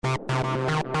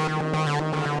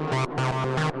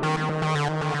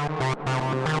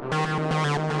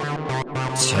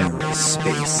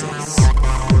TerraSpaces.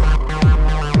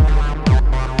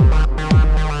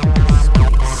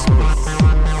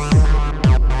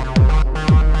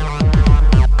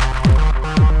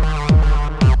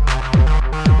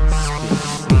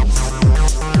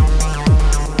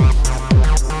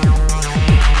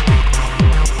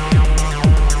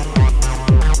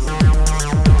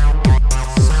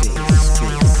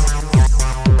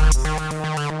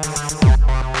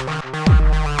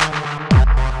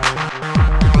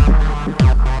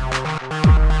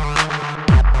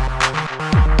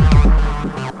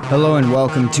 Hello and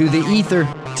welcome to The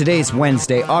Ether. Today's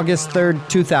Wednesday, August 3rd,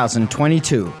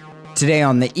 2022. Today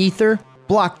on The Ether,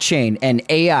 blockchain and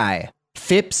AI,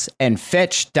 FIPs and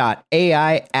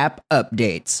Fetch.ai app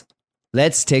updates.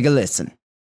 Let's take a listen.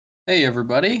 Hey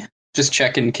everybody, just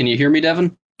checking. Can you hear me,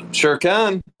 Devin? Sure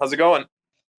can. How's it going?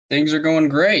 Things are going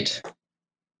great.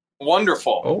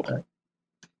 Wonderful. Oh,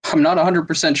 I'm not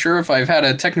 100% sure if I've had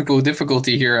a technical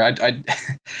difficulty here. I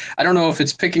don't know if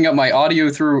it's picking up my audio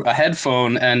through a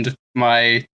headphone and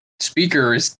my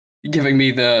speaker is giving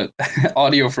me the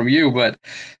audio from you, but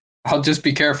I'll just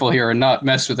be careful here and not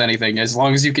mess with anything. As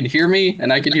long as you can hear me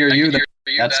and I can hear you,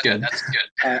 that's good. That's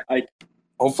good.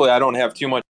 Hopefully I don't have too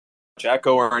much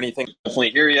echo or anything. Definitely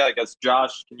hear you. I guess,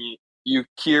 Josh, can you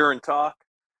hear and talk?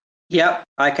 Yep,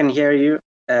 I can hear you.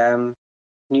 Can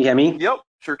you hear me? Yep,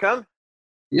 sure can.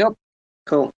 Yep.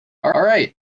 Cool. All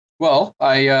right. Well,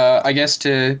 I guess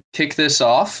to kick this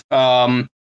off,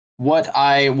 what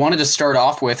I wanted to start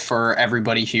off with for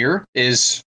everybody here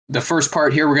is the first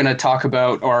part here. We're going to talk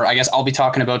about, or I guess I'll be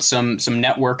talking about some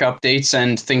network updates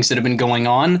and things that have been going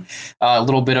on, a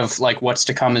little bit of like what's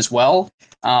to come as well.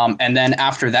 And then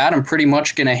after that, I'm pretty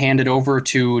much going to hand it over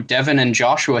to Devin and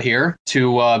Joshua here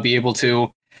to be able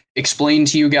to explain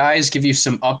to you guys, give you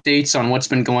some updates on what's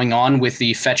been going on with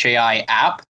the Fetch.ai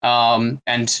app,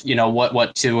 and you know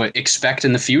what to expect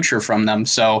in the future from them.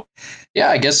 So, yeah,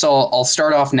 I guess I'll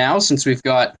start off now since we've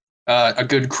got a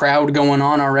good crowd going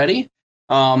on already.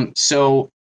 So,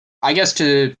 I guess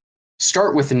to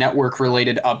start with the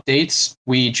network-related updates,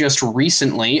 we just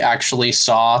recently actually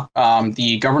saw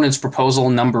the governance proposal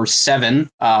number 7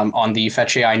 on the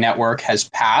Fetch.ai network has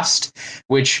passed,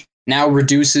 which now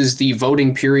reduces the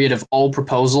voting period of all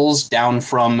proposals down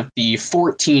from the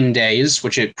 14 days,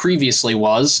 which it previously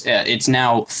was. It's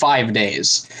now 5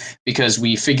 days, because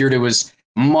we figured it was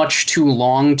much too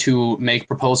long to make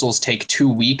proposals take 2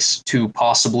 weeks to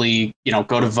possibly,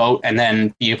 go to vote and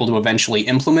then be able to eventually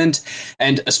implement.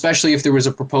 And especially if there was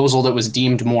a proposal that was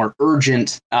deemed more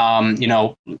urgent,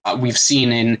 we've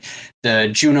seen in the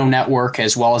Juno network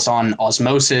as well as on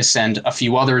Osmosis and a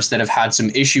few others that have had some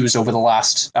issues over the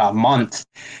last month,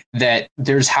 that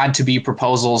there's had to be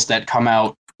proposals that come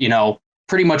out,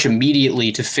 pretty much immediately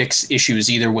to fix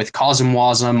issues either with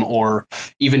CosmWasm or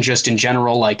even just in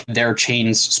general, like their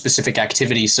chain's specific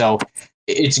activity. So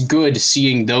it's good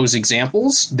seeing those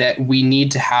examples that we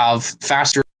need to have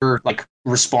faster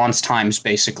response times,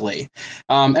 basically.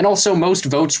 And also most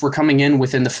votes were coming in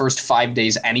within the first 5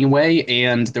 days anyway,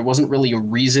 and there wasn't really a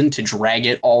reason to drag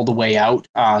it all the way out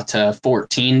to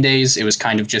 14 days. It was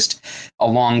kind of just a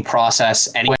long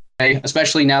process anyway,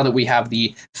 especially now that we have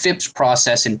the FIPS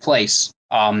process in place.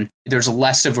 There's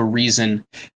less of a reason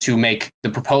to make the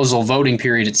proposal voting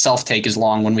period itself take as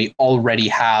long when we already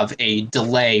have a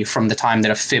delay from the time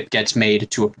that a FIP gets made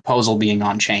to a proposal being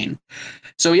on chain.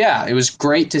 So yeah, it was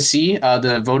great to see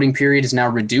the voting period is now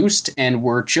reduced, and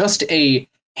we're just a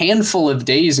handful of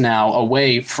days now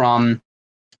away from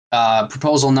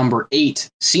proposal number 8.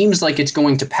 Seems like it's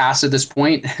going to pass at this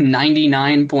point.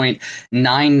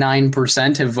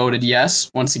 99.99% have voted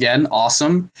yes. Once again,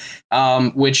 awesome.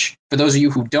 Which, for those of you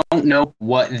who don't know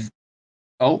what...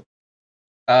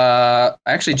 I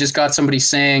actually just got somebody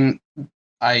saying...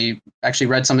 I actually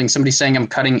read something. Somebody saying I'm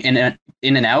cutting in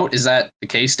and out. Is that the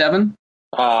case, Devin?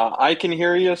 I can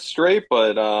hear you straight,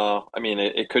 but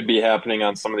it could be happening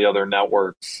on some of the other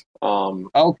networks.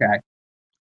 Okay.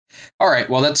 All right.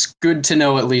 Well, that's good to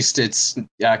know. At least it's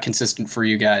consistent for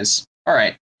you guys. All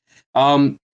right.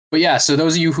 But yeah, so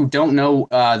those of you who don't know,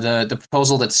 the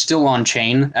proposal that's still on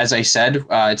chain, as I said,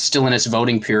 it's still in its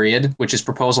voting period, which is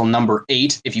proposal number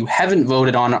 8. If you haven't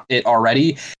voted on it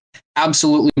already,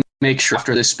 absolutely make sure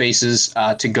after this spaces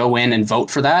to go in and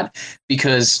vote for that,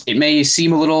 because it may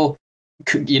seem a little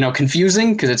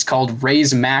confusing because it's called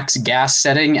raise max gas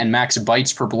setting and max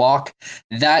bytes per block.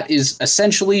 That is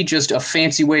essentially just a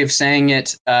fancy way of saying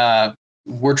it.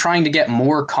 We're trying to get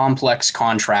more complex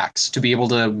contracts to be able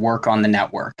to work on the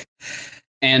network.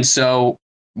 And so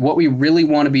what we really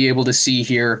want to be able to see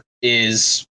here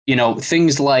is,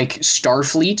 things like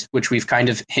Starfleet, which we've kind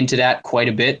of hinted at quite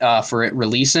a bit for it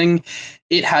releasing.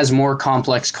 It has more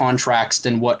complex contracts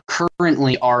than what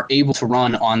currently are able to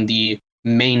run on the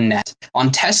mainnet. On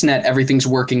testnet, everything's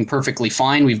working perfectly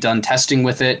fine. We've done testing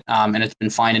with it, and it's been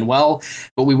fine and well.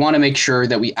 But we want to make sure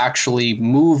that we actually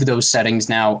move those settings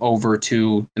now over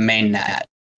to the mainnet.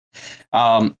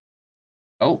 All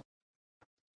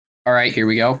right, here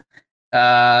we go.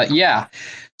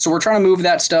 So we're trying to move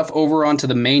that stuff over onto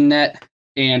the mainnet,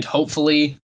 and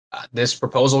hopefully this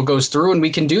proposal goes through and we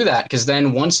can do that, because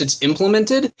then once it's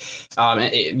implemented,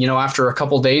 after a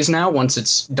couple days now, once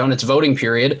it's done its voting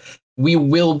period, we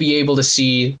will be able to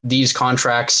see these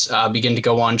contracts begin to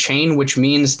go on chain, which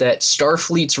means that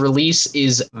Starfleet's release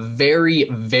is very,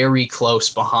 very close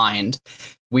behind.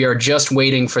 We are just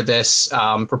waiting for this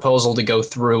proposal to go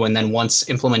through, and then once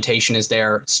implementation is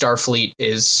there, Starfleet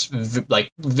is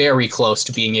very close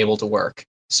to being able to work.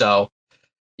 So,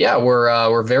 yeah,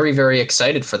 we're very, very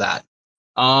excited for that.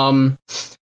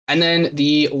 And then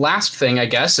the last thing, I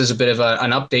guess, is a bit of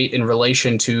an update in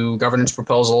relation to governance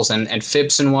proposals and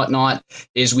FIPs and whatnot,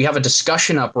 is we have a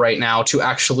discussion up right now to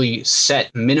actually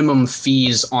set minimum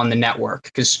fees on the network,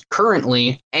 because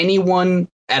currently anyone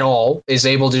at all is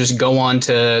able to just go on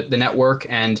to the network,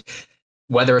 and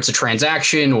whether it's a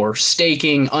transaction or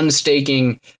staking,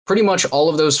 unstaking, pretty much all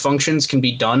of those functions can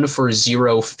be done for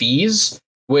 0 fees,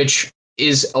 which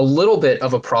is a little bit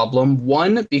of a problem.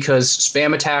 One, because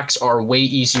spam attacks are way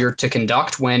easier to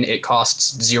conduct when it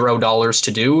costs $0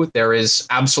 to do. There is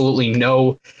absolutely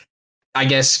no, I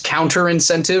guess, counter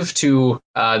incentive to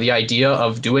the idea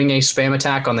of doing a spam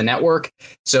attack on the network.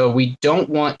 So we don't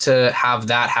want to have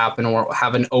that happen or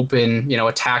have an open,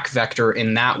 attack vector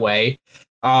in that way.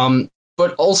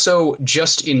 But also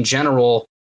just in general,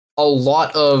 a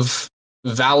lot of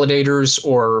validators,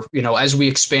 or, as we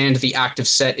expand the active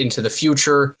set into the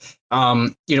future,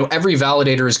 every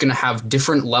validator is going to have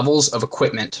different levels of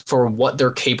equipment for what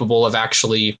they're capable of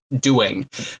actually doing.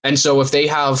 And so if they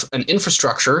have an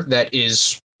infrastructure that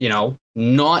is,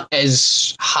 not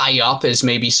as high up as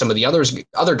maybe some of the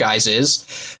other guys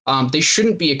is, they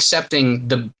shouldn't be accepting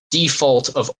the default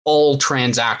of all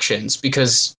transactions,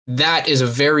 because that is a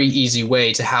very easy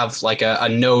way to have like a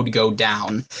node go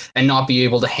down and not be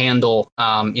able to handle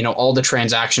all the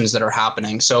transactions that are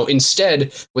happening. So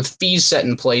instead, with fees set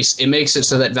in place, it makes it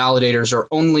so that validators are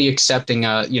only accepting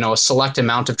a select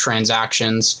amount of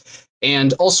transactions.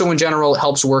 And also in general, it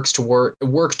helps work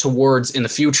towards in the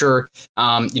future,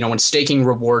 when staking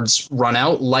rewards run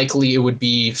out, likely it would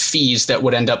be fees that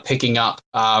would end up picking up,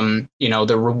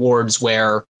 the rewards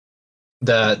where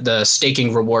the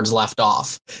staking rewards left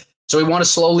off. So we want to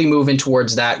slowly move in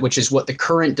towards that, which is what the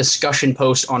current discussion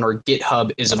post on our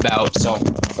GitHub is about. So,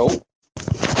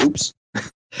 oops.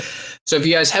 So if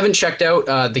you guys haven't checked out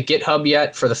the GitHub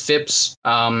yet for the FIPS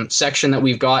section that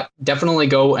we've got, definitely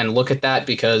go and look at that,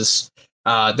 because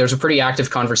there's a pretty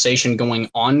active conversation going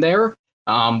on there.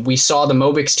 We saw the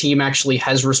Mobix team actually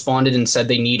has responded and said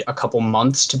they need a couple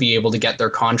months to be able to get their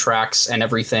contracts and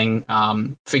everything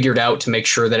figured out to make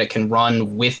sure that it can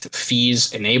run with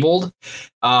fees enabled.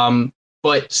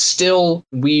 But still,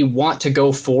 we want to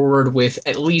go forward with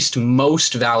at least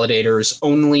most validators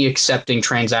only accepting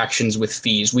transactions with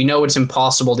fees. We know it's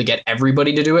impossible to get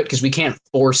everybody to do it, because we can't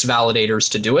force validators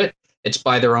to do it. It's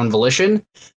by their own volition.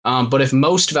 But if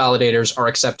most validators are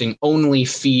accepting only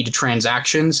feed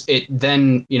transactions, it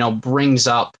then, brings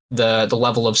up the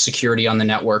level of security on the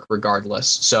network regardless.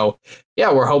 So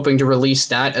yeah, we're hoping to release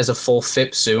that as a full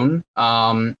FIP soon,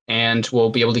 and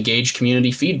we'll be able to gauge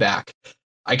community feedback.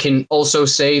 I can also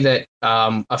say that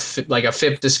a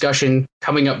FIP discussion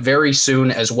coming up very soon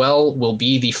as well will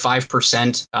be the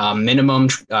 5% minimum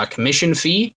commission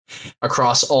fee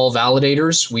across all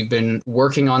validators. We've been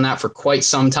working on that for quite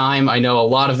some time. I know a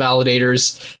lot of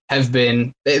validators they've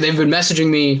been messaging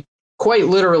me quite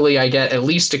literally. I get at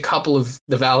least a couple of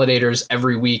the validators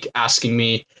every week asking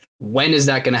me, when is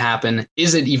that going to happen?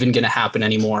 Is it even going to happen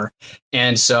anymore?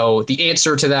 And so the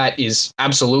answer to that is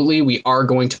absolutely. We are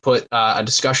going to put a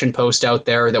discussion post out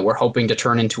there that we're hoping to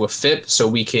turn into a FIP, so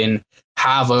we can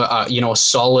have a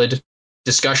solid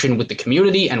discussion with the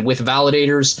community and with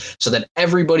validators, so that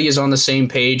everybody is on the same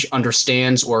page,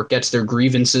 understands, or gets their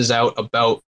grievances out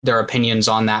about their opinions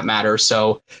on that matter.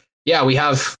 So yeah, we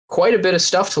have quite a bit of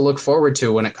stuff to look forward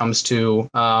to when it comes to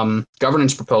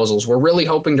governance proposals. We're really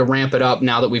hoping to ramp it up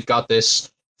now that we've got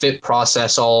this FIP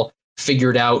process all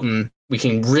figured out, and we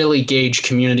can really gauge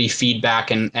community feedback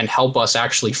and help us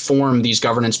actually form these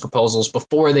governance proposals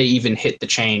before they even hit the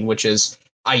chain, which is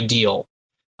ideal.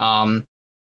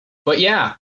 But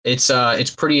yeah,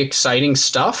 it's pretty exciting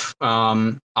stuff.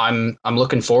 I'm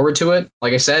looking forward to it.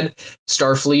 Like I said,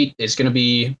 Starfleet is going to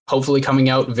be hopefully coming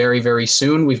out very, very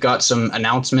soon. We've got some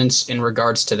announcements in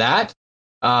regards to that.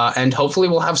 And hopefully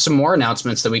we'll have some more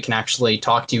announcements that we can actually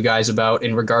talk to you guys about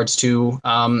in regards to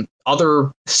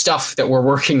other stuff that we're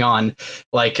working on,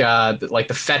 like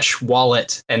the Fetch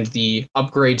wallet and the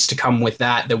upgrades to come with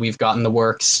that we've got in the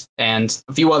works, and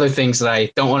a few other things that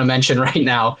I don't want to mention right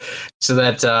now, so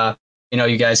that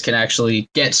you guys can actually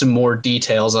get some more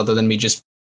details other than me just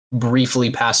briefly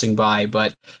passing by.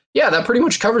 But yeah, that pretty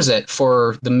much covers it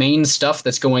for the main stuff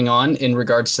that's going on in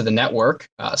regards to the network.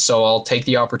 So I'll take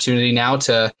the opportunity now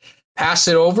to pass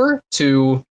it over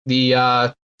to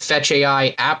the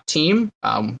Fetch.ai app team,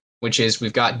 which is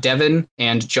we've got Devin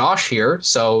and Josh here.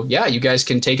 So yeah, you guys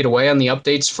can take it away on the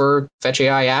updates for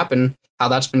Fetch.ai app and how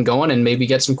that's been going, and maybe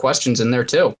get some questions in there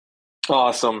too.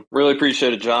 Awesome. Really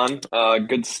appreciate it, John.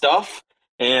 Good stuff.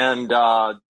 And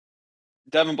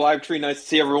Devin Blagtree, nice to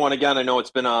see everyone again. I know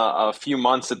it's been a few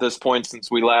months at this point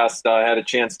since we last had a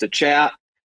chance to chat.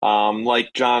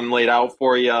 Like John laid out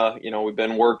for you, we've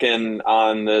been working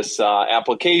on this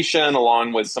application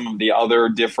along with some of the other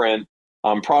different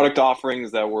product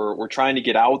offerings that we're trying to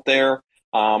get out there,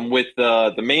 with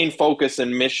the main focus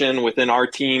and mission within our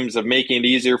teams of making it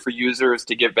easier for users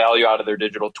to get value out of their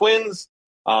digital twins,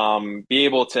 be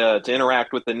able to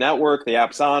interact with the network, the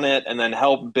apps on it, and then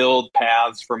help build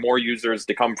paths for more users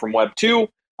to come from Web 2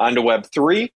 onto Web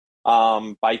 3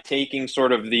 by taking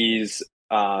sort of these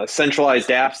centralized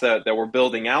apps that we're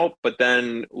building out, but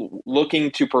then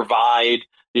looking to provide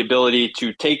the ability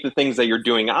to take the things that you're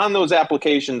doing on those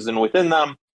applications and within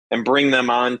them and bring them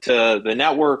onto the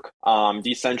network,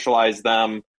 decentralize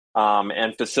them,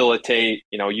 and facilitate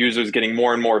users getting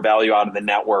more and more value out of the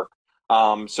network.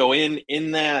 So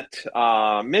in that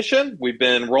mission, we've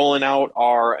been rolling out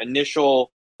our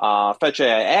initial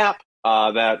Fetch.ai app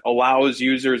that allows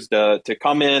users to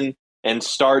come in and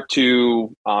start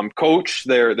to coach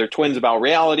their twins about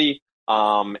reality,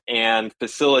 and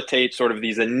facilitate sort of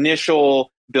these initial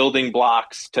building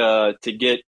blocks to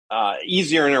get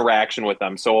easier interaction with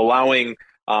them. So allowing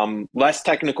less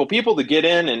technical people to get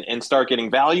in and start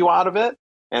getting value out of it.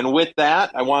 And with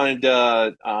that, I wanted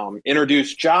to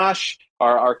introduce Josh,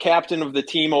 our captain of the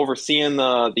team overseeing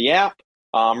the app,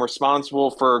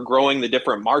 responsible for growing the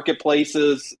different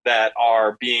marketplaces that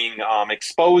are being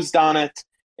exposed on it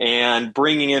and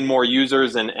bringing in more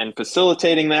users and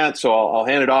facilitating that. So I'll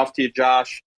hand it off to you,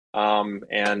 Josh,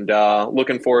 and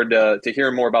looking forward to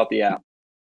hearing more about the app.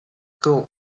 Cool.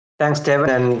 Thanks, Devin,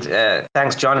 and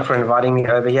thanks, John, for inviting me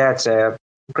over here. It's a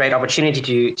great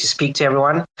opportunity to speak to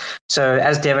everyone. So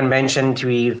as Devin mentioned,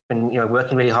 we've been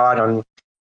working really hard on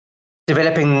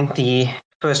developing the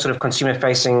first sort of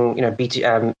consumer-facing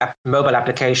mobile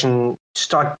application to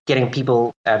start getting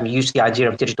people used to the idea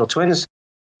of digital twins.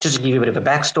 Just to give you a bit of a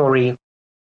backstory,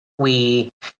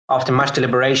 after much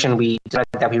deliberation, we decided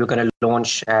that we were going to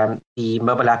launch the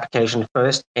mobile application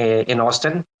first in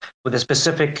Austin with a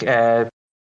specific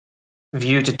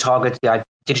view to target the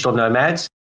digital nomads.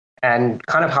 And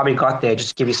kind of how we got there, just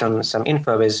to give you some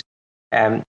info, is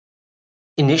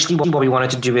initially what we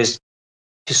wanted to do is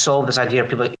to solve this idea of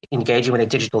people engaging with their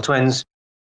digital twins,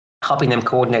 helping them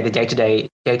coordinate the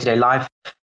day-to-day life.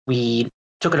 We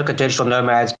took a look at digital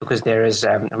nomads because there is,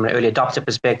 from an early adopter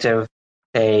perspective,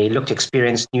 they look to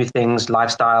experience new things,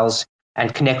 lifestyles,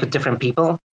 and connect with different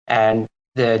people. And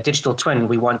the digital twin,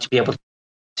 we want to be able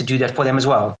to do that for them as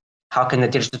well. How can the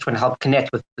digital twin help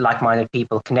connect with like-minded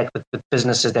people, connect with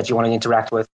businesses that you want to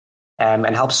interact with,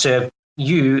 and help serve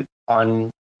you on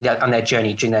that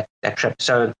journey during that trip?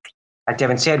 So, like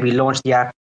Devin said, we launched the app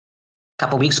a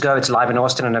couple of weeks ago. It's live in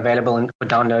Austin and available for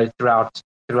download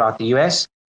throughout the US.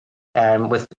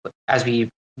 As we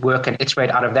work and iterate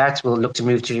out of that, we'll look to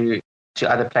move to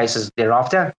other places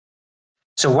thereafter.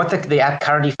 So what the app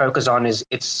currently focuses on is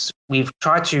we've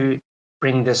tried to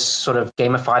bring this sort of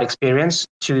gamified experience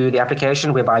to the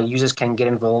application whereby users can get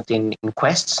involved in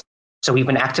quests. So we've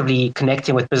been actively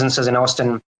connecting with businesses in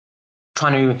Austin,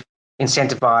 trying to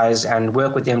incentivize and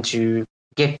work with them to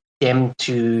get them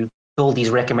to build these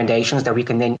recommendations that we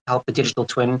can then help the digital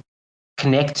twin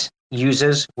connect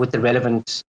users with the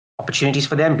relevant opportunities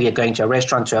for them, be it going to a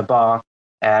restaurant, to a bar.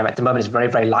 At the moment, it's very,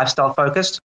 very lifestyle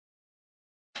focused.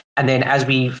 And then as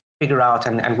we figure out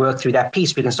and work through that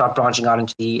piece, we can start branching out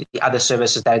into the other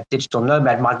services that a digital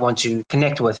nomad might want to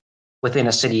connect with within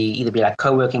a city, either be like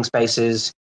co-working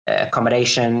spaces,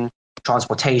 accommodation,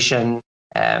 transportation,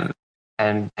 and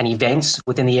events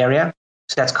within the area.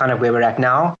 So that's kind of where we're at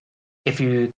now. If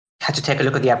you had to take a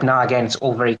look at the app now, again, it's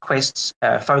all very quests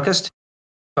focused,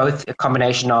 both a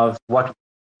combination of what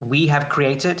we have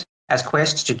created as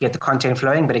quests to get the content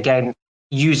flowing. But again,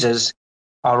 users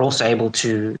are also able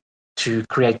to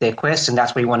create their quests, and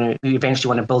that's where we eventually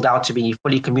want to build out to be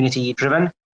fully community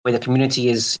driven, where the community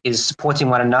is supporting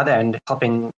one another and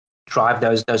helping drive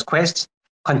those quests,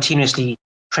 continuously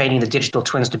training the digital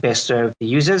twins to best serve the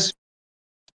users.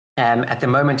 At the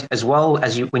moment, as well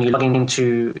as when you're logging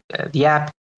into the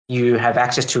app, you have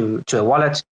access to a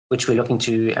wallet, which we're looking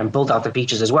to build out the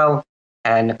features as well.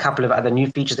 And a couple of other new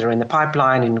features that are in the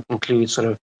pipeline include sort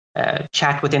of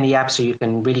chat within the app, so you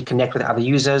can really connect with other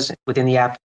users within the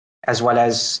app, as well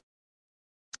as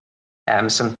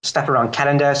some stuff around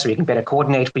calendar, so you can better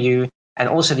coordinate for you, and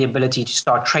also the ability to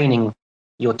start training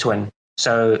your twin.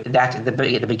 So that at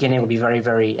the beginning will be very,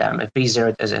 very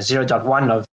V0 as a 0.1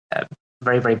 of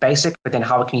very, very basic, but then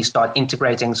how can you start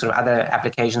integrating sort of other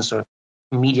applications or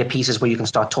media pieces where you can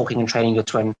start talking and training your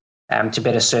twin to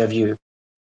better serve you.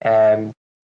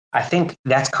 I think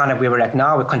that's kind of where we're at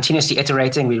now. We're continuously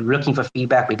iterating. We're looking for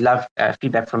feedback. We'd love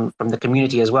feedback from the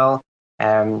community as well,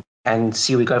 and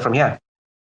see where we go from here.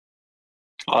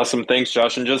 Awesome. Thanks,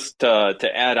 Josh. And just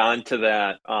to add on to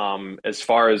that, as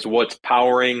far as what's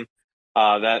powering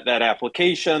that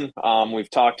application, we've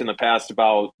talked in the past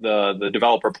about the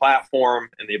developer platform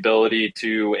and the ability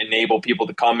to enable people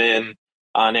to come in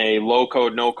on a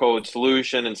low-code, no-code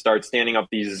solution and start standing up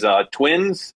these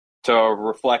twins to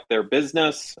reflect their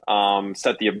business,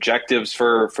 set the objectives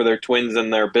for their twins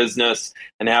and their business,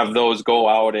 and have those go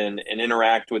out and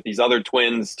interact with these other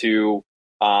twins to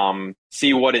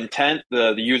see what intent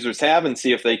the users have and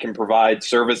see if they can provide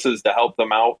services to help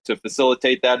them out to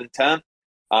facilitate that intent.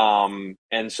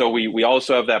 And so we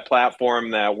also have that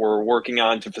platform that we're working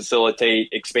on to facilitate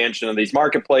expansion of these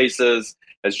marketplaces,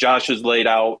 as Josh has laid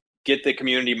out, get the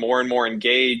community more and more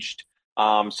engaged,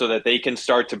 so that they can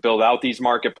start to build out these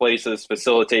marketplaces,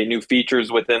 facilitate new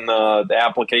features within the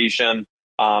application,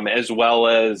 as well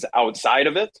as outside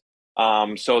of it.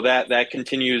 So that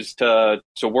continues to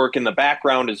work in the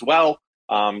background as well,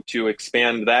 to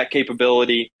expand that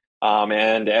capability.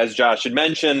 And as Josh had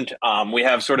mentioned, we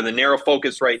have sort of the narrow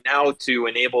focus right now to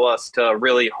enable us to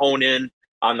really hone in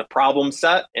on the problem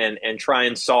set and try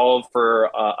and solve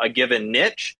for a given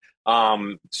niche,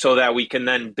 so that we can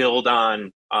then build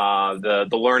on the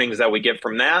learnings that we get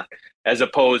from that, as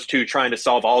opposed to trying to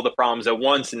solve all the problems at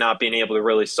once and not being able to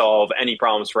really solve any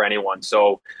problems for anyone.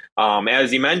 So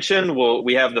as you mentioned,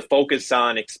 we have the focus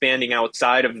on expanding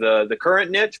outside of the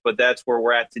current niche, but that's where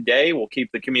we're at today. We'll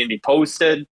keep the community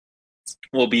posted.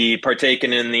 We'll be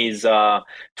partaking in these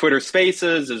Twitter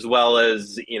Spaces, as well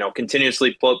as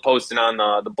continuously posting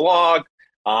on the blog,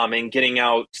 and getting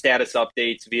out status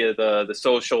updates via the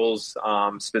socials,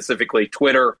 specifically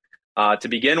Twitter to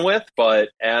begin with. But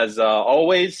as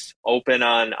always, open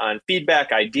on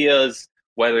feedback, ideas,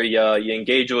 whether you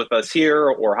engage with us here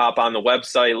or hop on the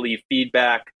website, leave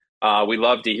feedback. We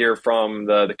love to hear from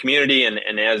the community,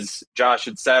 and as Josh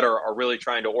had said, are really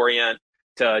trying to orient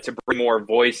to bring more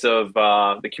voice of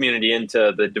the community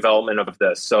into the development of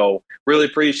this. So really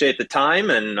appreciate the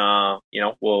time, and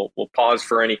we'll pause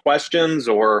for any questions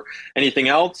or anything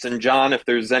else. And John, if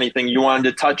there's anything you wanted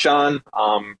to touch on,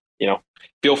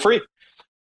 feel free.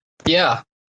 Yeah.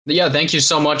 Thank you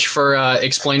so much for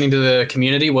explaining to the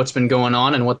community what's been going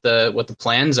on and what the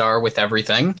plans are with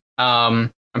everything.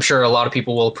 I'm sure a lot of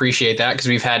people will appreciate that, because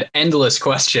we've had endless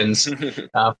questions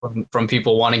from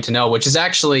people wanting to know, which is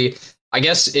actually, I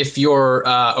guess, if you're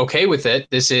okay with it,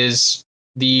 this is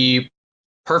the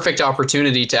perfect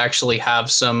opportunity to actually have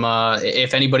some,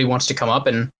 if anybody wants to come up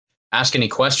and ask any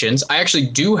questions. I actually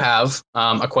do have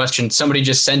a question. Somebody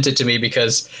just sent it to me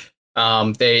because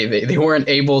they weren't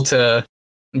able to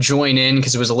join in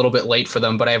because it was a little bit late for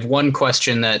them. But I have one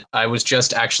question that I was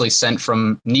just actually sent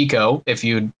from Nico, if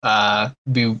you'd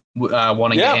be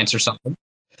wanting to answer something.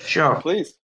 Sure.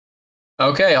 Please.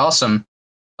 Okay, awesome.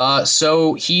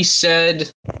 So he said,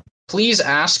 please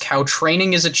ask how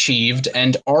training is achieved,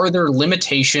 and are there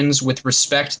limitations with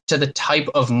respect to the type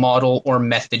of model or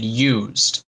method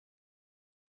used?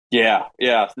 Yeah.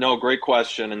 No, great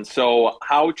question. And so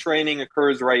how training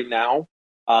occurs right now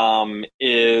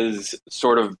is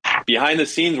sort of behind the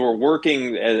scenes. We're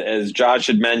working, as Josh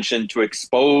had mentioned, to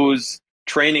expose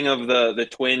training of the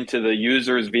twin to the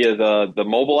users via the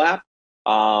mobile app.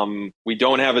 We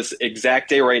don't have an exact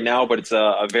day right now, but it's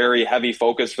a very heavy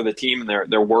focus for the team, and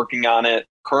they're working on it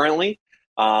currently.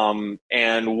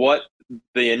 And what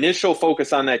the initial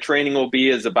focus on that training will be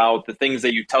is about the things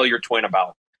that you tell your twin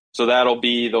about. So that'll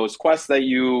be those quests that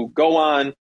you go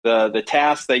on, the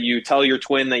tasks that you tell your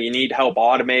twin that you need help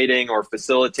automating or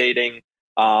facilitating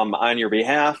on your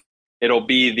behalf. It'll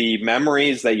be the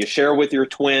memories that you share with your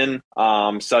twin,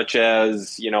 such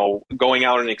as, going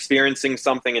out and experiencing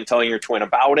something and telling your twin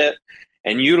about it,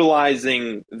 and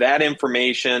utilizing that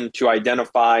information to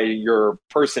identify your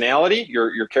personality,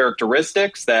 your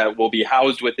characteristics that will be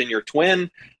housed within your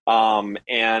twin,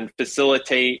 and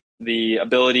facilitate the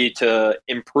ability to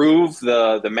improve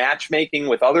the matchmaking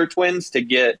with other twins to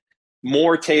get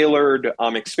more tailored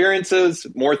experiences,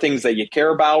 more things that you care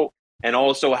about, and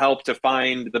also help to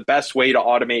find the best way to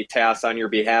automate tasks on your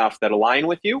behalf that align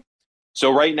with you.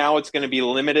 So right now it's going to be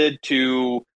limited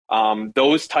to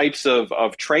those types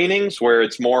of trainings where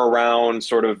it's more around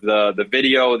sort of the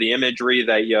video, the imagery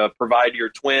that you provide your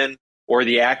twin, or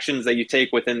the actions that you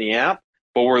take within the app.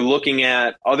 But we're looking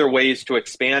at other ways to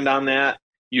expand on that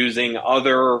using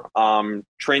other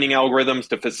training algorithms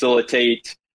to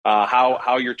facilitate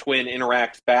how your twin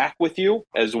interacts back with you,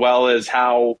 as well as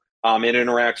how it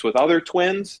interacts with other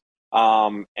twins.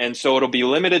 And so it'll be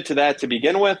limited to that to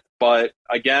begin with. But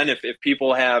again, if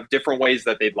people have different ways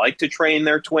that they'd like to train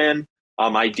their twin,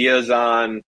 ideas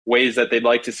on ways that they'd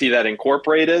like to see that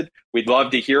incorporated, we'd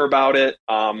love to hear about it.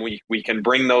 We can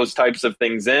bring those types of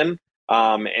things in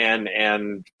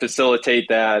and facilitate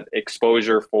that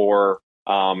exposure for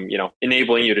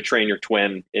enabling you to train your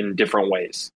twin in different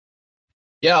ways.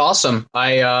 Yeah, awesome.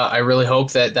 I really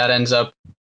hope that ends up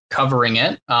covering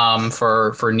it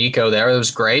for Nico there. It was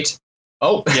great.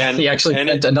 Oh, yeah, he actually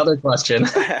sent another question.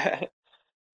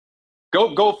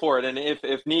 Go for it. And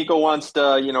if Nico wants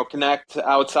to, connect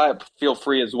outside, feel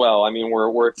free as well. I mean,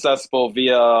 we're accessible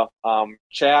via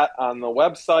chat on the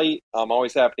website. I'm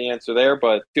always happy to answer there,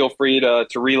 but feel free to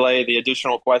relay the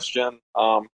additional question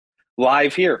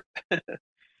live here.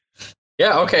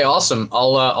 Yeah. Okay. Awesome.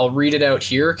 I'll read it out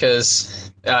here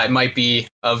because it might be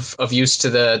of use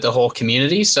to the whole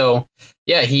community. So,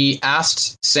 yeah, he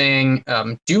asked, saying,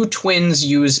 do twins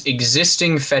use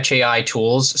existing Fetch.ai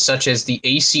tools such as the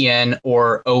ACN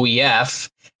or OEF,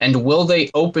 and will they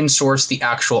open source the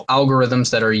actual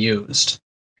algorithms that are used?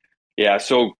 Yeah,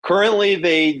 so currently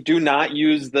they do not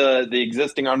use the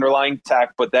existing underlying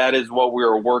tech, but that is what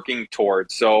we're working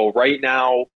towards. So right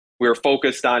now we're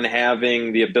focused on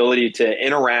having the ability to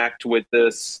interact with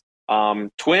this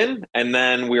twin, and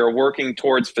then we are working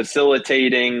towards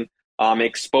facilitating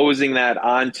exposing that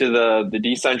onto the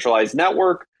decentralized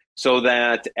network, so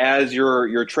that as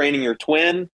you're training your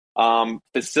twin,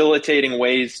 facilitating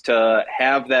ways to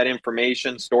have that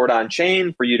information stored on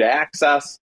chain for you to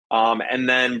access, and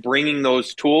then bringing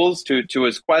those tools to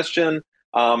his question,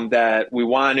 that we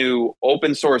want to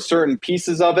open source certain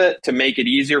pieces of it to make it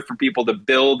easier for people to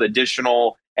build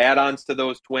additional add-ons to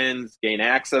those twins, gain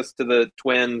access to the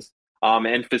twins,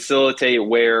 and facilitate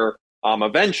where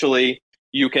eventually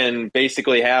you can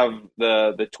basically have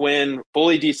the twin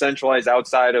fully decentralized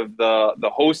outside of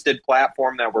the hosted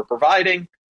platform that we're providing,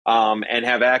 and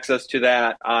have access to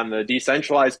that on the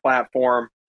decentralized platform,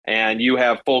 and you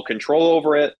have full control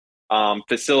over it,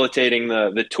 facilitating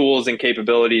the tools and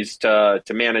capabilities to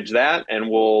manage that, and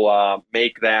we'll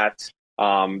make that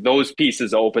those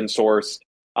pieces open source.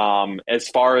 As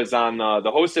far as on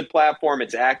the hosted platform,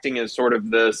 it's acting as sort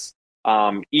of this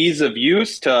ease of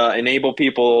use to enable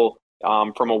people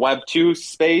from a Web 2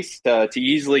 space to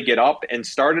easily get up and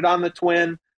started on the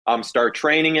twin, start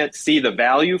training it, see the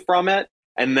value from it,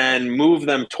 and then move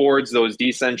them towards those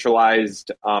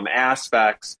decentralized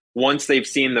aspects once they've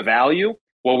seen the value.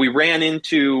 What we ran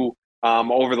into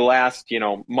over the last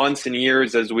months and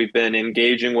years as we've been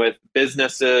engaging with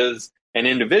businesses and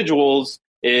individuals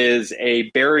is a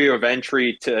barrier of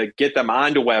entry to get them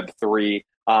onto Web3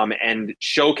 and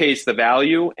showcase the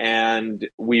value. And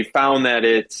we found that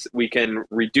we can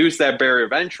reduce that barrier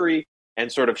of entry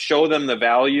and sort of show them the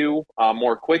value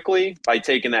more quickly by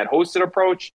taking that hosted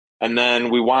approach. And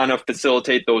then we want to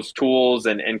facilitate those tools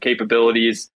and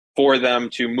capabilities for them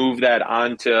to move that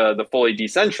onto the fully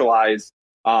decentralized.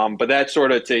 But that's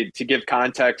sort of to give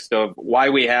context of why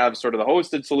we have sort of the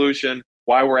hosted solution,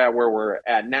 why we're at where we're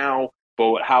at now,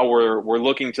 but how we're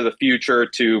looking to the future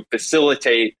to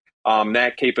facilitate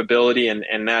that capability,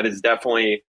 and that is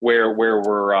definitely where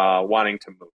we're wanting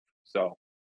to move. So,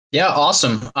 yeah,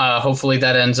 awesome. Hopefully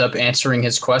that ends up answering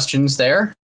his questions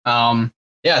there.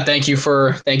 Yeah, thank you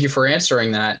for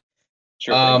answering that.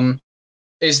 Sure.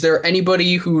 Is there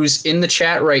anybody who's in the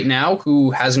chat right now who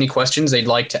has any questions they'd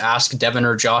like to ask Devin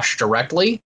or Josh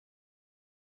directly?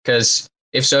 Because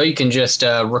if so, you can just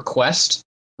request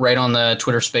right on the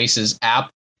Twitter Spaces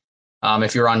app.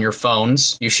 If you're on your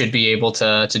phones, you should be able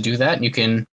to do that, and you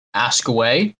can ask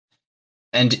away.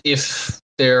 And if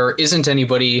there isn't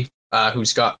anybody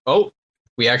who's got... Oh,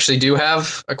 we actually do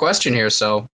have a question here,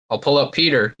 so I'll pull up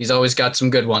Peter. He's always got some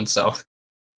good ones, so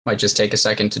might just take a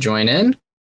second to join in.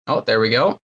 Oh, there we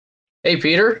go. Hey,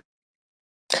 Peter.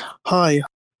 Hi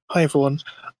everyone.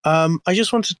 I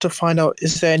just wanted to find out,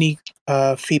 is there any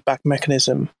feedback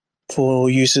mechanism for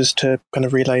users to kind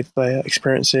of relay their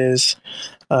experiences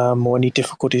or any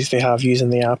difficulties they have using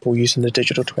the app or using the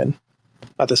digital twin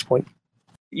at this point?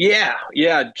 Yeah.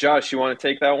 Josh, you want to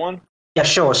take that one? Yeah,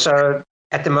 sure. So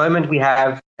at the moment, we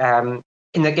have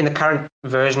in the current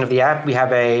version of the app, we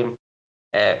have a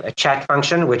chat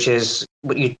function, which is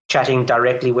you chatting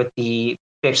directly with the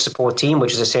Fetch support team,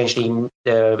 which is essentially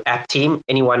the app team,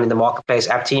 anyone in the marketplace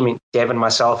app team, Devin,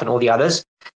 myself, and all the others,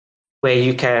 where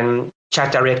you can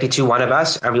chat directly to one of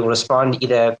us and we will respond.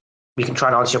 Either we can try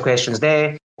and answer your questions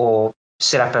there or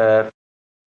set up a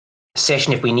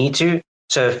session if we need to.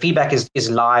 So feedback is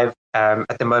live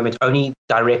at the moment only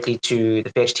directly to the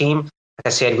Fetch team. Like I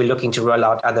said, we're looking to roll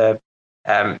out other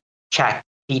chat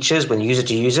features when user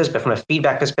to users, but from a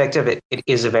feedback perspective, it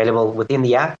is available within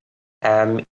the app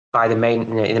by the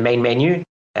main in the main menu,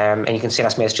 and you can send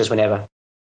us messages whenever.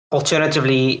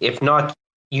 Alternatively, if not,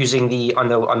 using on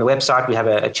the website, we have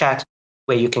a chat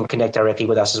where you can connect directly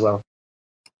with us as well.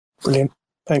 Brilliant.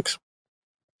 Thanks.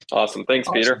 Awesome. Thanks,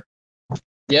 Peter.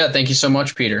 Yeah, thank you so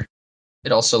much, Peter.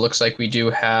 It also looks like we do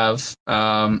have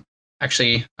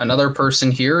actually another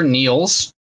person here,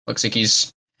 Niels. Looks like he's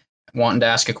wanting to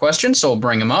ask a question, so we'll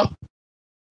bring him up.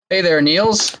 Hey there,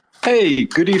 Niels. Hey,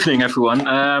 good evening,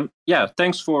 everyone.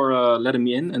 Thanks for letting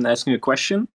me in and asking a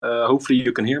question. Hopefully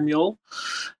you can hear me all.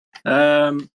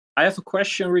 I have a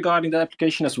question regarding the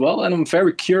application as well, and I'm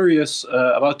very curious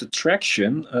about the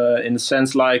traction in the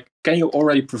sense like, can you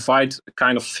already provide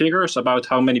kind of figures about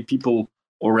how many people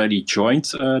already joined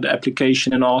the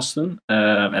application in Austin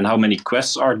and how many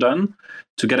quests are done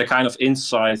to get a kind of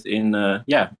insight in,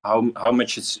 how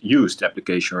much it's used, the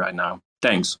application right now?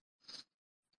 Thanks.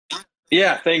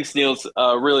 Yeah, thanks, Niels.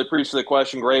 Really appreciate the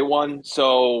question. Great one.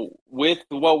 So with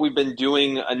what we've been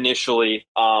doing initially,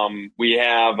 we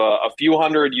have a few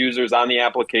hundred users on the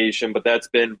application, but that's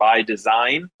been by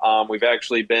design. We've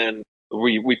actually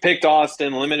we picked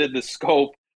Austin, limited the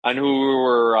scope on who we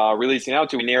were releasing out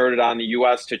to. We narrowed it on the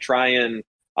US to try and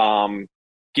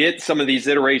get some of these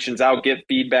iterations out, get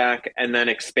feedback, and then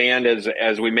expand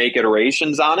as we make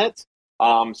iterations on it.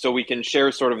 So we can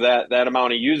share sort of that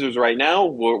amount of users right now.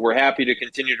 We're happy to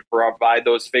continue to provide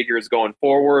those figures going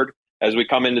forward as we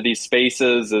come into these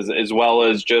spaces, as well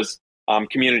as just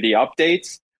community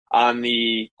updates on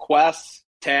the quests,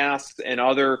 tasks, and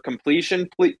other completion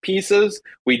pieces.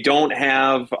 We don't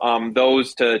have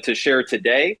those to share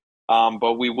today,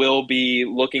 but we will be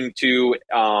looking to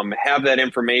have that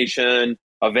information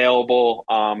available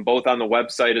both on the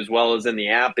website as well as in the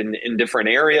app in different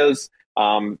areas.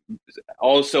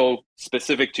 Also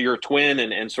specific to your twin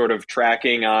and sort of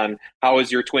tracking on how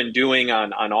is your twin doing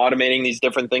on automating these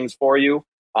different things for you.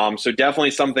 So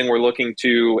definitely something we're looking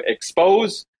to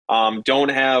expose. Don't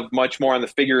have much more on the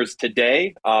figures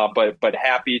today, but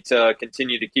happy to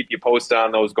continue to keep you posted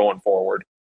on those going forward.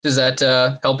 Does that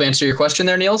help answer your question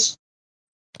there, Niels?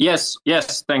 Yes.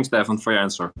 Thanks, Devin, for your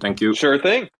answer. Thank you. Sure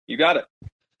thing. You got it.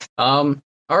 All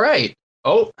right.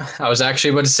 Oh, I was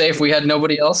actually about to say if we had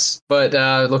nobody else, but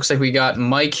it looks like we got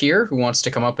Mike here who wants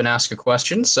to come up and ask a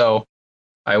question. So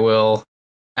I will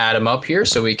add him up here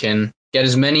so we can get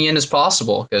as many in as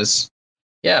possible because,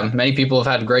 yeah, many people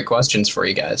have had great questions for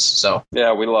you guys. So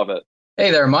yeah, we love it. Hey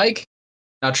there, Mike.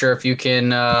 Not sure if you can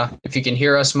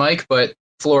hear us, Mike, but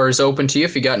floor is open to you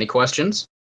if you got any questions.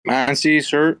 Nancy,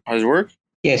 sir, how does it work?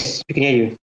 Yes, we can hear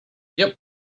you. Yep.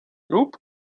 Oop.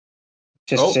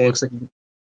 Just looks like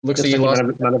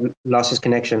you lost his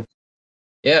connection.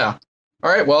 Yeah.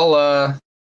 All right. Well,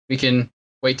 we can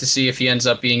wait to see if he ends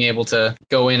up being able to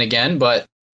go in again. But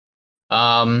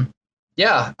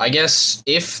yeah, I guess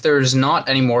if there's not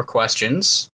any more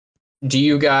questions, do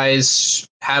you guys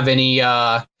have any,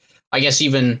 I guess,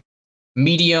 even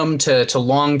medium to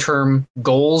long-term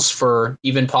goals for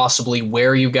even possibly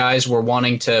where you guys were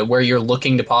where you're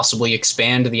looking to possibly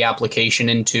expand the application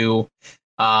into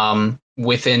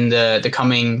within the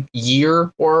coming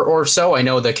year or so? I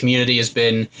know the community has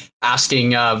been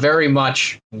asking very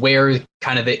much where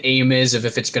kind of the aim is,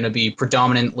 if it's going to be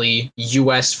predominantly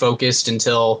US focused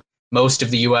until most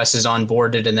of the US is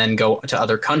onboarded and then go to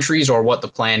other countries, or what the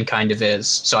plan kind of is.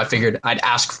 So I figured I'd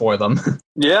ask for them.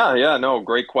 Yeah, no,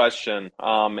 great question.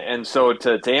 And so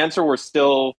to answer, we're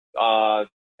still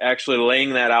actually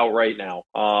laying that out right now.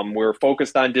 We're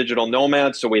focused on digital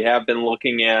nomads, so we have been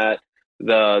looking at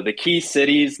the key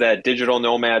cities that digital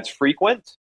nomads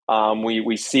frequent.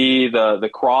 We see the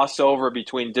crossover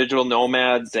between digital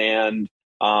nomads and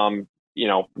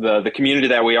the community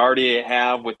that we already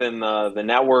have within the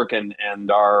network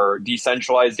and our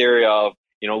decentralized area of,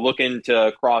 looking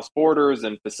to cross borders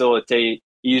and facilitate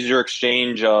easier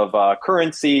exchange of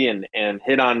currency and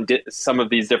hit on some of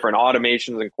these different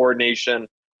automations and coordination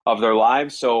of their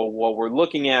lives. So what we're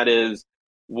looking at is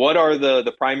what are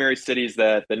the primary cities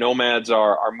that the nomads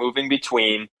are moving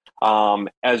between,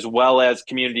 as well as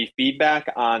community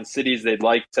feedback on cities they'd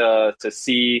like to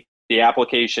see the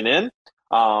application in.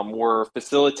 We're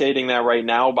facilitating that right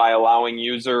now by allowing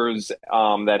users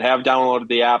that have downloaded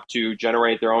the app to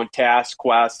generate their own task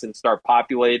quests and start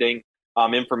populating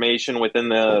information within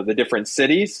the different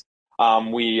cities.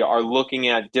 We are looking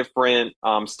at different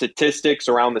statistics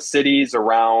around the cities,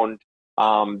 around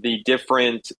the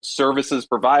different services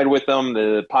provided with them,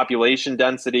 the population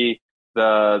density,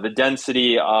 the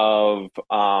density of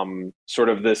sort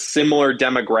of the similar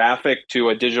demographic to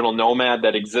a digital nomad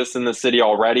that exists in the city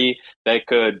already that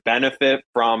could benefit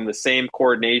from the same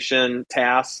coordination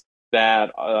tasks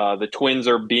that the twins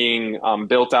are being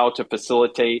built out to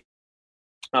facilitate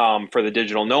for the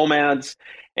digital nomads.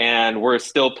 And we're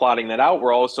still plotting that out.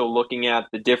 We're also looking at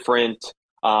the different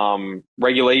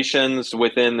regulations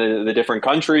within the different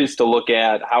countries to look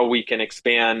at how we can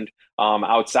expand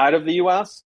outside of the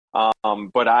U.S.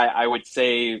 But I would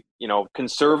say,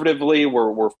 conservatively,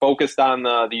 we're focused on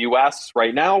the U.S.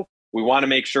 right now. We want to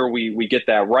make sure we get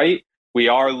that right. We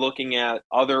are looking at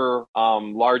other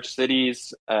large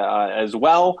cities as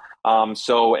well.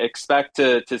 So expect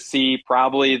to see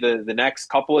probably the next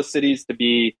couple of cities to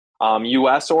be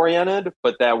U.S. oriented,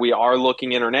 but that we are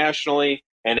looking internationally.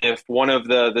 And if one of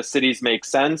the cities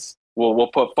makes sense, we'll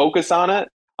put focus on it.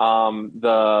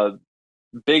 The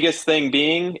biggest thing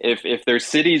being, if there's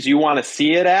cities you want to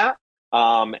see it at,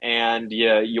 and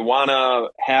you want to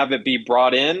have it be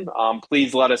brought in,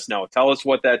 please let us know. Tell us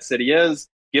what that city is.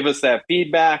 Give us that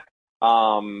feedback.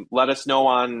 Let us know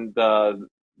on the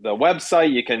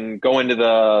website. You can go into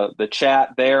the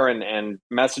chat there and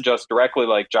message us directly,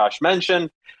 like Josh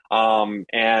mentioned,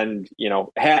 and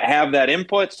have that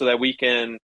input so that we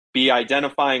can be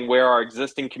identifying where our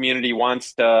existing community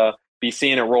wants to be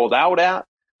seeing it rolled out at.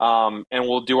 And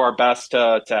we'll do our best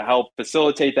to help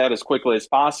facilitate that as quickly as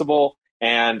possible.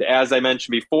 And as I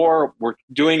mentioned before, we're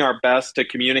doing our best to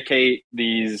communicate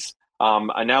these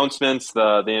announcements,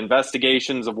 the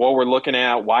investigations of what we're looking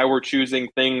at, why we're choosing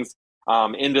things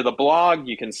into the blog.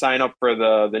 You can sign up for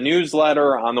the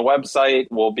newsletter on the website.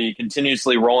 We'll be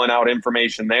continuously rolling out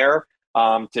information there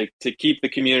to keep the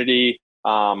community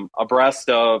abreast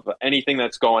of anything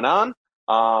that's going on.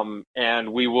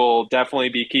 And we will definitely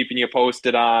be keeping you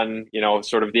posted on,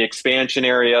 sort of the expansion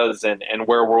areas and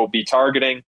where we'll be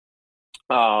targeting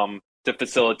to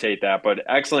facilitate that. But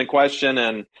excellent question.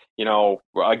 And,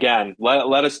 again,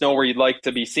 let us know where you'd like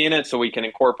to be seeing it so we can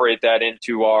incorporate that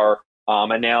into our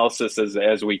analysis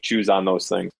as we choose on those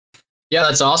things. Yeah,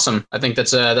 that's awesome. I think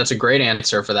that's a great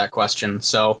answer for that question.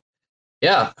 So,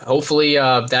 yeah, hopefully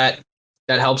that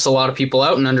helps a lot of people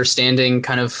out in understanding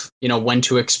kind of, when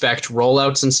to expect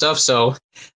rollouts and stuff. So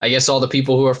I guess all the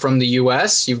people who are from the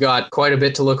US, you've got quite a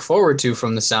bit to look forward to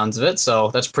from the sounds of it. So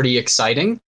that's pretty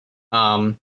exciting.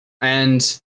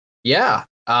 And yeah,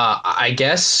 I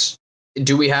guess,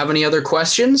 do we have any other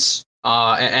questions?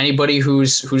 Anybody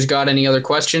who's got any other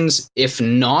questions? If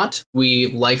not, we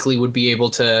likely would be able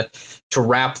to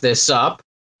wrap this up.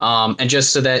 And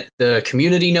just so that the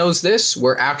community knows this,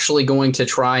 we're actually going to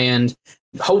try and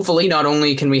hopefully not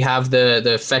only can we have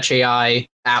the Fetch.ai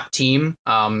app team,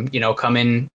 come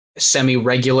in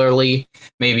semi-regularly,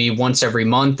 maybe once every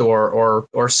month or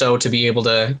so, to be able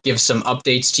to give some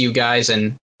updates to you guys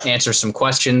and answer some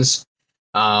questions.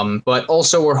 But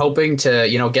also we're hoping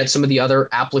to, get some of the other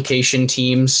application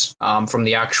teams from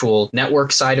the actual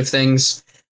network side of things.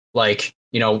 Like,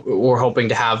 we're hoping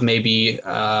to have maybe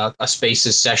a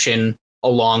Spaces session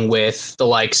along with the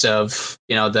likes of,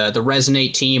 the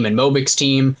Resonate team and Mobix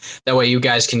team. That way you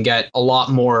guys can get a lot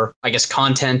more, I guess,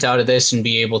 content out of this and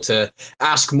be able to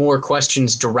ask more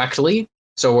questions directly.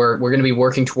 So we're going to be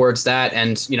working towards that,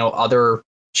 and, other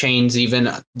chains even,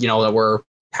 that we're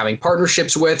having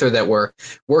partnerships with or that we're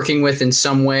working with in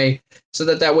some way, so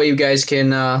that way you guys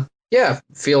can,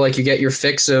 feel like you get your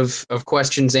fix of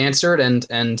questions answered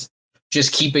and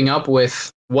just keeping up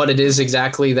with what it is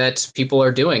exactly that people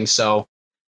are doing. So,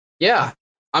 yeah,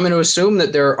 I'm going to assume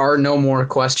that there are no more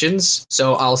questions.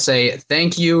 So I'll say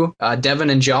thank you, Devin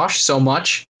and Josh, so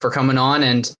much for coming on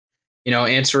and,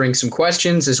 answering some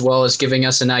questions, as well as giving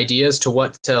us an idea as to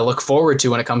what to look forward to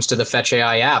when it comes to the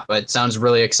Fetch.ai app. It sounds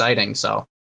really exciting. So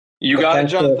you got it,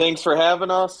 John. Thanks for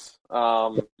having us.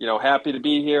 Happy to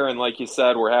be here. And like you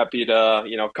said, we're happy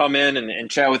to, come in and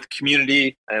chat with the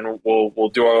community, and we'll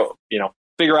do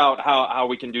figure out how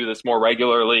we can do this more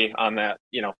regularly on that,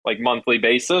 like monthly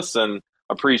basis, and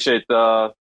appreciate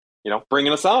the,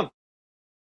 bringing us on.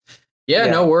 Yeah,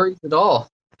 no worries at all.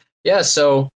 Yeah,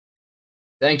 so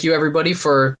thank you everybody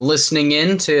for listening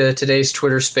in to today's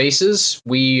Twitter Spaces.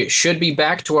 We should be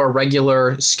back to our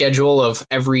regular schedule of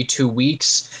every 2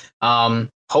 weeks.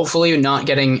 Hopefully not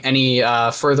getting any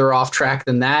further off track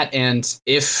than that. And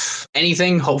if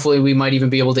anything, hopefully we might even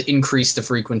be able to increase the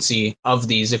frequency of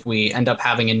these if we end up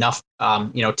having enough,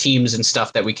 teams and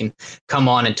stuff that we can come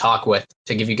on and talk with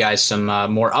to give you guys some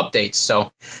more updates.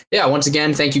 So, yeah, once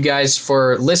again, thank you guys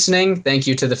for listening. Thank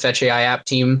you to the Fetch.ai app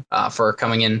team for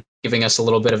coming in, giving us a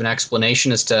little bit of an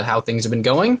explanation as to how things have been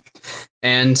going.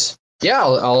 And yeah,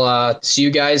 I'll see you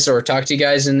guys or talk to you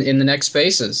guys in the next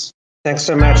Spaces. Thanks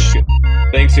so much.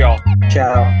 Thanks, y'all.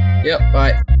 Ciao. Yep,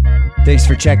 bye. Thanks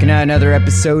for checking out another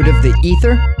episode of The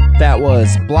Ether. That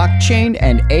was Blockchain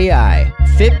and AI,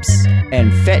 FIPs,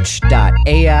 and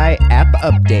Fetch.ai app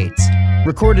updates.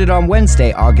 Recorded on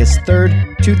Wednesday, August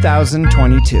 3rd,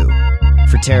 2022.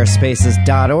 For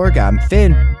TerraSpaces.org, I'm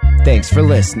Finn. Thanks for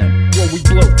listening. When we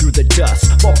blow through the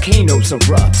dust, volcanoes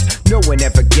erupt. No one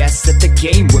ever guessed that the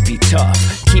game would be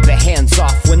tough. Keep it hands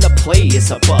off when the play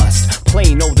is a bust.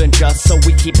 Plain old and just, so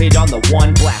we keep it on the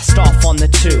 1. Blast off on the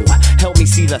 2. Help me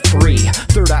see the 3.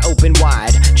 Third eye open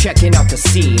wide, checking out the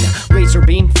scene. Laser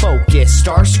beam focus,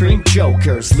 star scream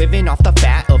jokers. Living off the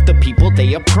fat of the people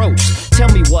they approach. Tell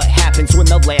me what happens when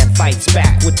the land fights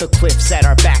back. With the cliffs at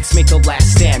our backs, make the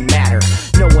last stand matter.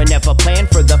 No one ever planned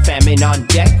for the famine on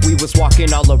deck. We was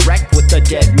walking all erect with the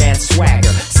dead man swagger.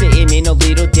 Sitting in a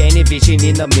little den, envision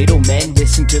in the middle men.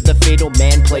 Listen to the fatal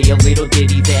man play a little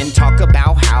ditty, then talk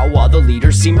about how all the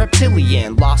leaders seem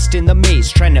reptilian. Lost in the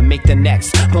maze, trying to make the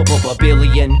next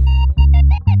billion.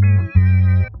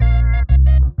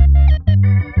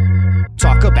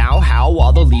 Talk about how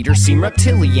all the leaders seem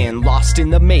reptilian. Lost in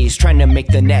the maze, trying to make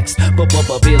the next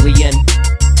billion.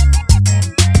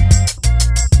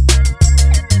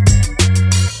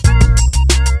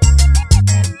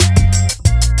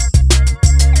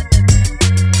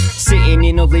 Sitting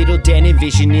in a little den,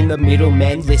 envisioning the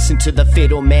middlemen. Listen to the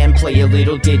fatal man play a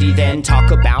little ditty, then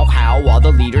talk about how all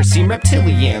the leaders seem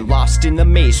reptilian. Lost in the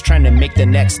maze, trying to make the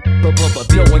next No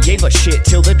one gave a shit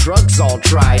till the drugs all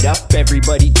dried up.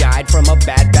 Everybody died from a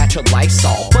bad batch of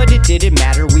Lysol. But it didn't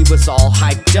matter, we was all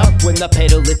hyped up. When the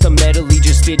pedal hit the metal, he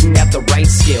just didn't have the right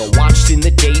skill. Watched in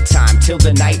the daytime till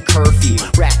the night curfew.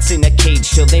 Rats in a cage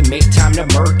till they make time to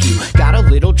murk you. Got a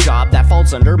little job that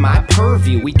falls under my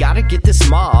purview. We gotta get this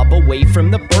mob away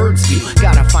from the bird's view.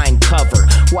 Gotta find cover,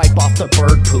 wipe off the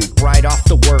bird poop. Right off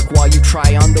the work while you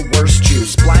try on the worst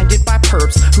juice. Blinded by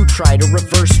perps who try to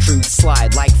reverse truth.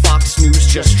 Slide like Fox News,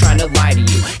 just trying to lie to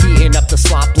you. Eating up the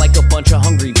slop like a bunch of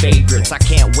hungry vagrants. I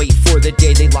can't wait for the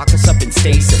day they lock us up in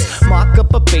stasis. Mock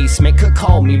up a basement, could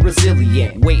call me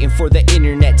resilient. Waiting for the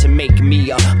internet to make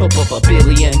me a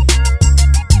billion.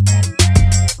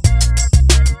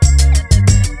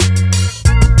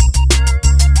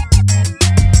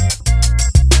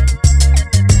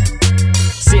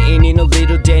 Sitting in a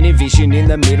little den, envisioning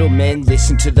the middlemen.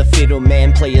 Listen to the fiddle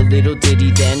man play a little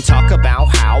ditty, then talk about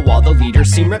how all the leaders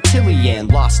seem reptilian.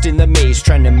 Lost in the maze,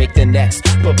 trying to make the next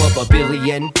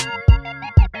billion.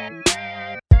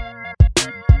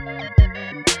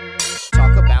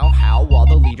 Talk about how all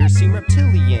the leaders seem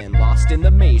reptilian. Lost in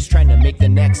the maze, trying to make the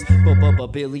next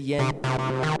billion.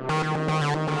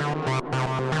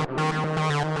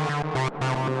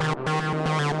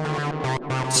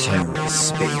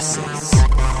 TerraSpaces.